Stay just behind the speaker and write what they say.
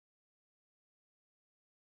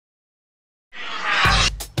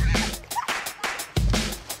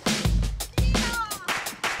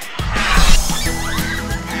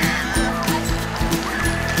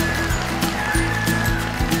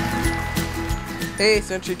Hey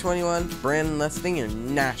Century 21, Brandon Liston, your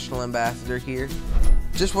National Ambassador here.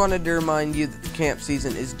 Just wanted to remind you that the camp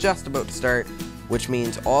season is just about to start, which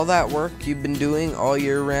means all that work you've been doing all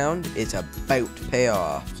year round is about to pay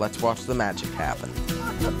off. Let's watch the magic happen.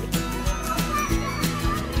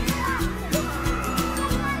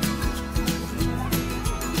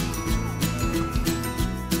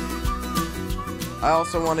 I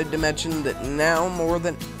also wanted to mention that now more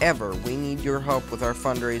than ever, we need your help with our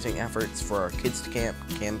fundraising efforts for our Kids to Camp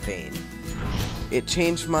campaign. It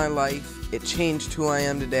changed my life, it changed who I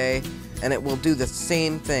am today, and it will do the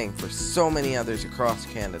same thing for so many others across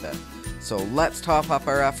Canada. So let's top up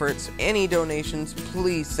our efforts. Any donations,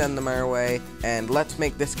 please send them our way, and let's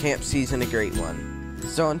make this camp season a great one.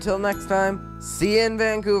 So until next time, see you in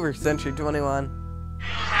Vancouver, Century 21.